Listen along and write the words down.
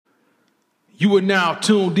You are now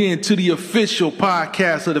tuned in to the official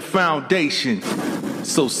podcast of the Foundation.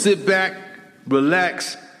 So sit back,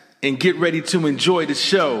 relax, and get ready to enjoy the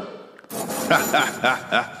show.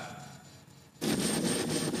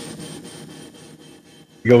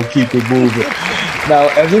 We're gonna keep it moving. Now,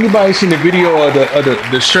 has anybody seen the video of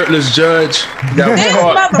the shirtless judge that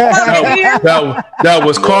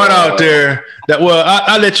was caught out there?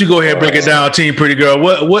 I'll let you go ahead and break it down, Team Pretty Girl.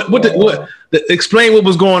 Explain what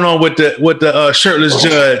was going on with the shirtless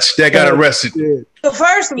judge that got arrested. So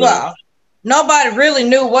first of all, nobody really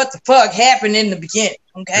knew what the fuck happened in the beginning.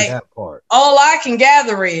 Okay, that part. All I can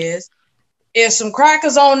gather is some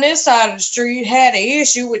crackers on this side of the street had an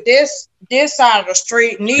issue with this side of the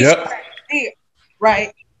street, and these crackers here,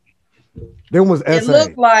 right? Then was SA.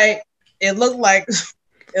 It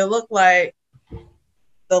looked like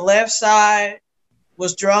the left side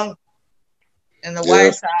was drunk and the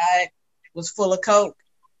right side was full of coke,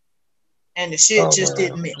 and the shit just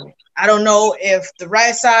didn't mix. I don't know if the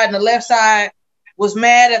right side and the left side was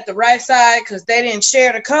mad at the right side because they didn't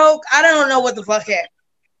share the coke. I don't know what the fuck happened.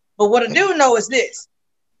 But what I do know is this.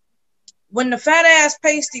 When the fat ass,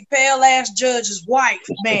 pasty, pale ass judge's wife,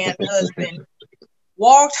 husband,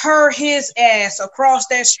 walked his ass across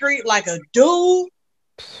that street like a dude,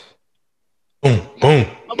 boom, boom,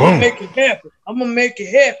 I'm gonna make it happen. I'm gonna make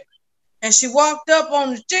it happen. And she walked up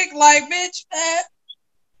on the chick like, bitch,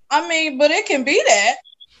 but it can be that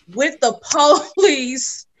with the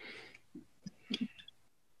police.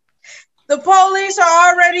 The police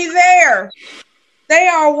are already there. They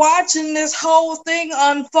are watching this whole thing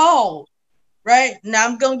unfold, right? Now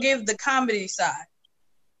I'm going to give the comedy side.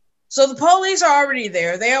 So the police are already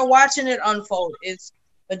there. They are watching it unfold. It's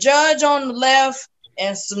a judge on the left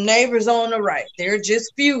and some neighbors on the right. They're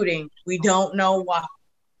just feuding. We don't know why.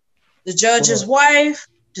 The judge's wife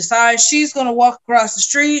decides she's going to walk across the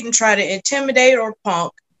street and try to intimidate or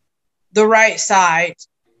punk the right side.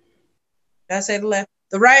 Did I say the left?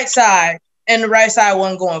 The right side, and the right side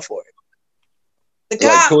wasn't going for it. The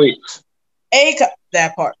cop,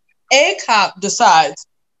 a cop decides,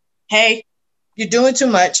 hey, you're doing too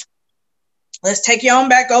much. Let's take you on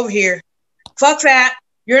back over here. Fuck that.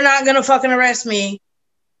 You're not going to fucking arrest me.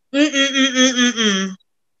 Here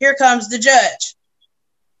comes the judge.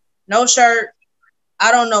 No shirt.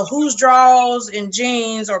 I don't know whose drawers and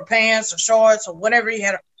jeans or pants or shorts or whatever he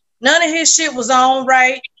had. None of his shit was on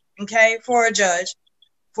right, okay, for a judge.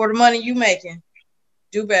 For the money you making,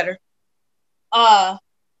 do better. Put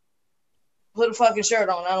a fucking shirt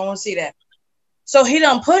on. I don't want to see that. So he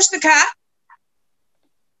done pushed the cop.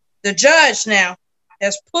 The judge now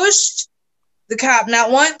has pushed the cop not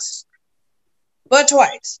once, but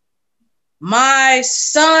twice. My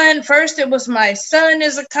son, first it was my son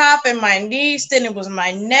is a cop and my niece, then it was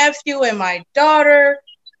my nephew and my daughter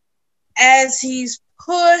as he's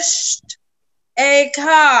pushed a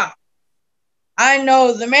cop. I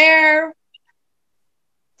know the mayor.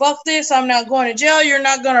 Fuck this. I'm not going to jail. You're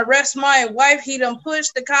not going to arrest my wife. He done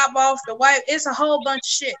pushed the cop off the wife. It's a whole bunch of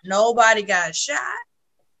shit. Nobody got shot.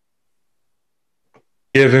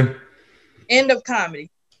 Given. End of comedy.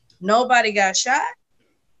 Nobody got shot.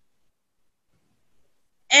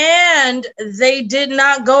 And they did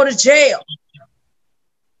not go to jail.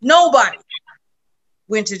 Nobody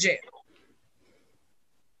went to jail.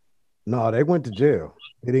 No, they went to jail.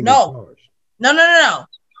 They didn't get charged. No.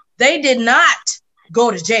 They did not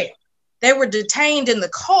go to jail. They were detained in the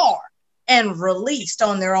car and released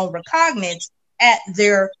on their own recognizance at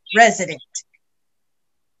their residence.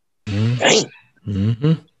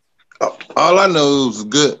 Mm-hmm. All I know, it was a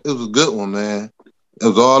good one, man. It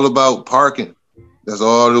was all about parking. That's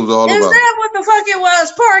all it was all about. Is that what the fuck it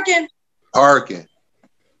was? Parking.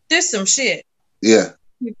 This some shit. Yeah.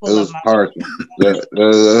 It was parking.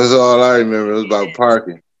 That's all I remember. It was about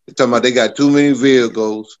parking. They're talking about they got too many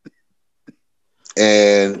vehicles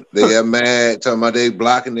and they got mad, talking about they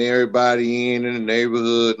blocking everybody in the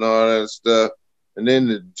neighborhood and all that stuff. And then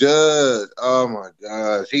the judge, oh my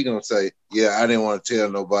gosh, he gonna say, yeah, I didn't want to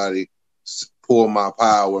tell nobody, pull my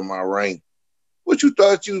power and my rank. What you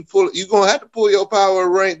thought you pull? You gonna have to pull your power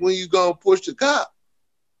and rank when you gonna push the cop.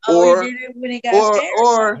 He did it when he got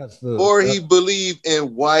scared. Or he believed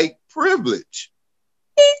in white privilege.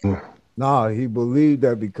 No, he believed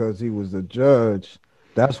that because he was a judge.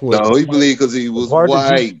 That's what. No, he believed because he was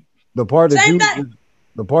white. The part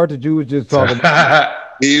that you was just talking about.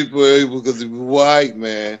 He believed because he was white,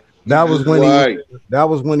 man. That was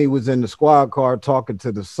when he was in the squad car talking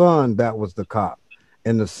to the son. That was the cop,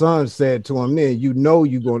 and the son said to him, "Then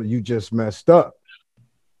you just messed up.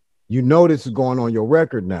 You know this is going on your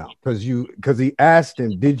record now because he asked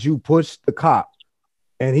him, did you push the cop?"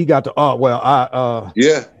 And he got to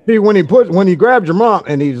yeah. See, when he grabbed your mom,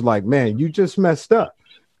 and he's like, man, you just messed up.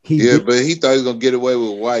 But he thought he was gonna get away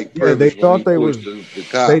with white. Yeah, they thought they was. The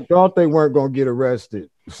cop. They thought they weren't gonna get arrested.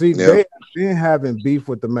 See, they have been having beef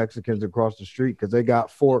with the Mexicans across the street because they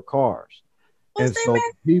got 4 cars, and so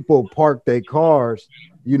people park their cars,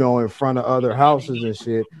 you know, in front of other houses and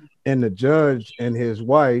shit. And the judge and his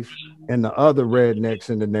wife and the other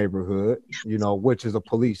rednecks in the neighborhood, you know, which is a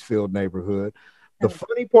police-filled neighborhood. The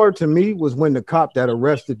funny part to me was when the cop that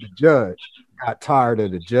arrested the judge got tired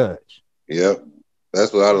of the judge. Yep.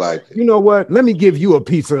 That's what I like. You know what? Let me give you a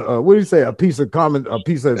piece of what do you say? A piece of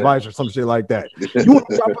advice or some shit like that. You want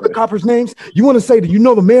to drop the coppers' names? You want to say, do you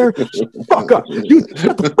know the mayor? Fuck up. You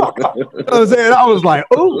shut the fuck up. You know what I'm saying? I was like,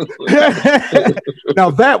 oh.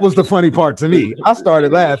 Now that was the funny part to me. I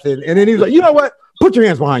started laughing, and then he was like, you know what? Put your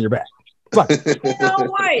hands behind your back. Like,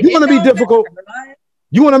 you want to be difficult?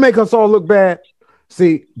 You want to make us all look bad?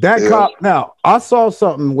 See, that cop. Now, I saw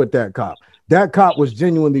something with that cop. That cop was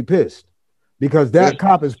genuinely pissed. Because that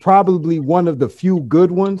cop is probably one of the few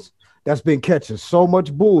good ones that's been catching so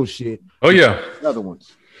much bullshit. Oh yeah, other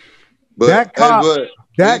ones. But that cop,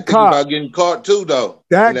 that cop about getting caught too, though.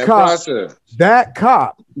 That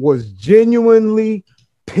cop was genuinely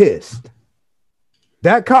pissed.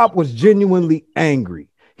 That cop was genuinely angry.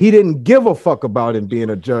 He didn't give a fuck about him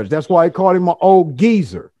being a judge. That's why he called him an old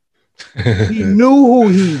geezer. He knew who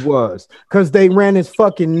he was because they ran his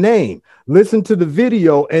fucking name. Listen to the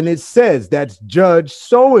video, and it says that's Judge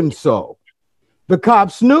so-and-so. The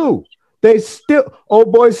cops knew.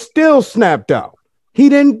 Old boy still snapped out. He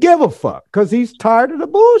didn't give a fuck because he's tired of the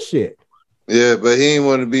bullshit. Yeah, but he didn't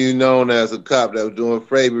want to be known as a cop that was doing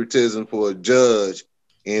favoritism for a judge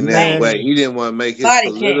in that way. He didn't want to make his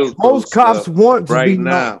political Most cops want to be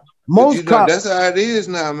now. Most cops. That's how it is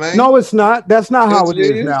now, man. No, it's not. That's not how it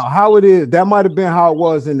is now. How it is, that might have been how it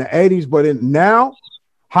was in the 80s, but now,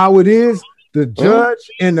 how it is, the judge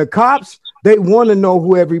and the cops, they want to know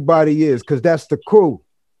who everybody is because that's the crew.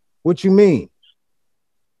 What you mean?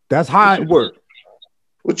 That's how it works.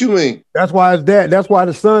 What you mean? That's why it's that. That's why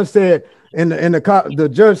the son said, and the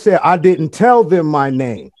judge said, I didn't tell them my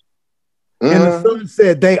name. And the son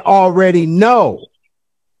said, they already know.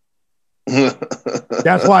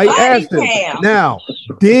 That's why he asked him. Now,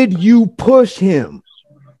 did you push him?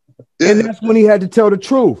 And that's when he had to tell the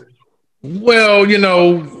truth. Well, you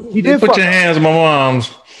know, he did put your hands on my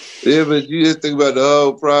mom's. Yeah, but you just think about the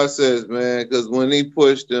whole process, man. Because when he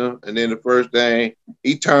pushed him, and then the first thing,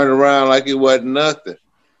 he turned around like it wasn't nothing.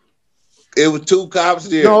 It was 2 cops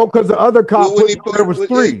there. No, because the other cop, there was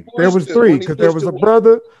 3. There was 3 because there was a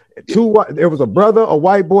brother. There was a brother, a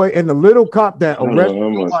white boy, and the little cop that arrested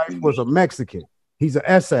the wife was a Mexican. He's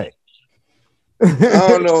an SA.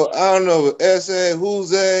 I don't know SA,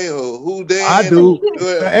 who's A or who they. I do.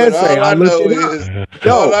 The SA.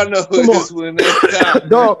 All I know is when that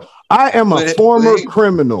dog, I am a former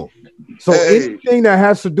criminal. So anything that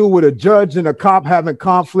has to do with a judge and a cop having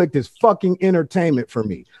conflict is fucking entertainment for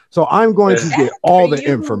me. So I'm going to get all the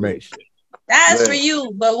information. That's for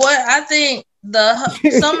you. But what I think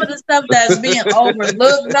some of the stuff that's being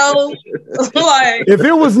overlooked though, like if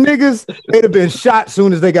it was niggas, they'd have been shot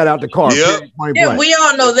soon as they got out the car. Yep. Yeah, we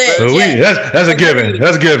all know that. That's a given.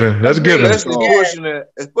 That's a given. That's a given.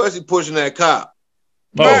 Especially pushing that cop.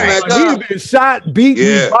 He'd been shot, beat,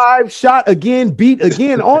 revived, shot again, beat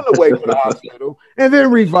again on the way to the hospital, and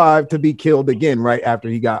then revived to be killed again right after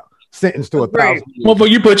he got sentenced to 1,000. Well,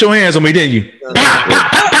 you put your hands on me, didn't you?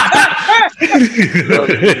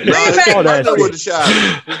 Partner would have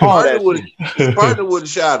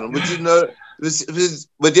shot him. But you know,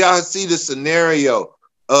 but y'all see the scenario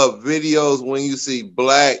of videos when you see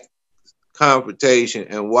black confrontation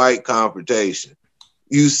and white confrontation.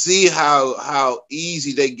 You see how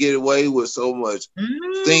easy they get away with so much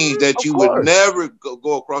things that you would never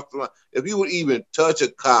go across the line. If you would even touch a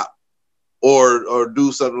cop or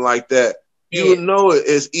do something like that, you would know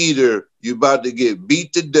it's either you're about to get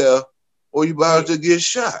beat to death or you about to get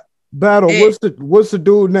shot. Battle, what's the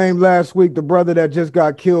dude named last week, the brother that just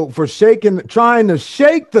got killed for trying to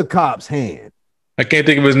shake the cop's hand? I can't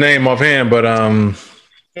think of his name offhand, but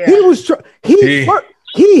he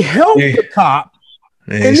helped the cop.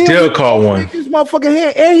 And he still caught one. His motherfucking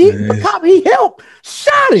hand, and the cop he helped,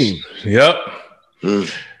 shot him. Yep.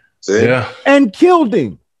 Yeah. And killed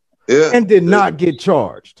him. Yeah. And did not get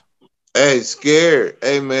charged. Hey, scared.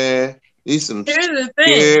 Hey, man. He's some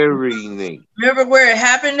scary nigga. Remember where it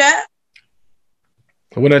happened at?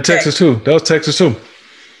 I went to Texas too. That was Texas too.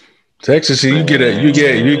 Texas, in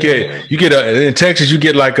Texas, you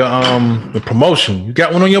get like a promotion. You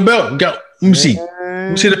got one on your belt. Let me see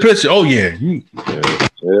the picture. Oh yeah.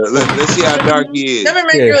 Let's see how dark he is. Let me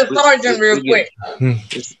make you a sergeant real quick.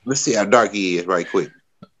 Let's see how dark he is right quick.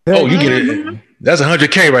 Oh, you get it. That's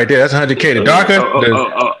 100K right there. That's 100K. The darker.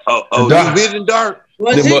 You vision dark.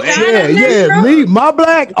 Was he Yeah. Me, my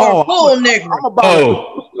black. Or full nigga?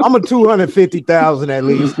 I'm a 250,000 at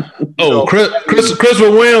least. Oh, Christopher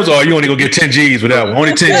Williams. Oh, you only gonna get 10 G's with that one.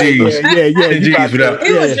 Only 10 G's. Yeah. 10 G's with that.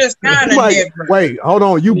 He was just kind of different. Wait, hold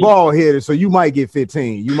on. You bald headed, so you might get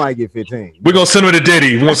 15. We're gonna send him to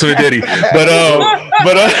Diddy. But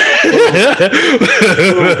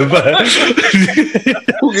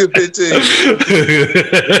who get 15?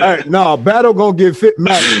 All right, no, Battle gonna get fit.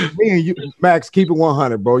 Max, me and you, Max, keep it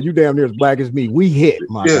 100, bro. You damn near as black as me. We hit,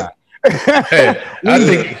 my guy. Hey, I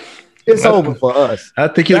think it's over for us. I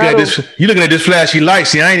think you looking at this. You looking at this flashy light.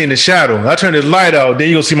 See, I ain't in the shadow. I turn this light out, then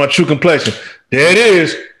you gonna see my true complexion. There it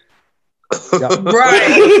is. Right.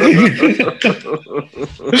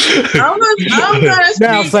 I'm gonna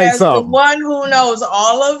Now speak say as something. the one who knows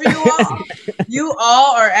all of you all. You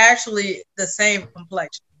all are actually the same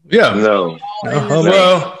complexion. Yeah. No.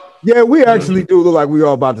 Well, Yeah, we actually do look like we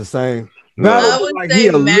all about the same. No. Battle I would like say he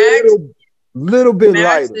a little bit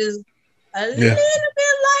Max lighter. is a little bit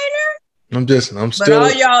lighter, I'm but still.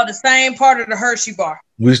 all y'all the same part of the Hershey bar.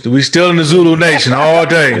 We still in the Zulu Nation all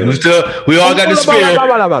day. We all got the spear.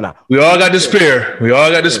 We all got the spear. We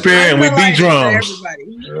all got the spear, and we beat drums.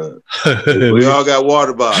 We all got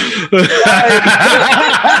water bottles.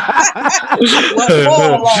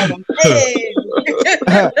 Hey.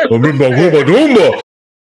 Remember.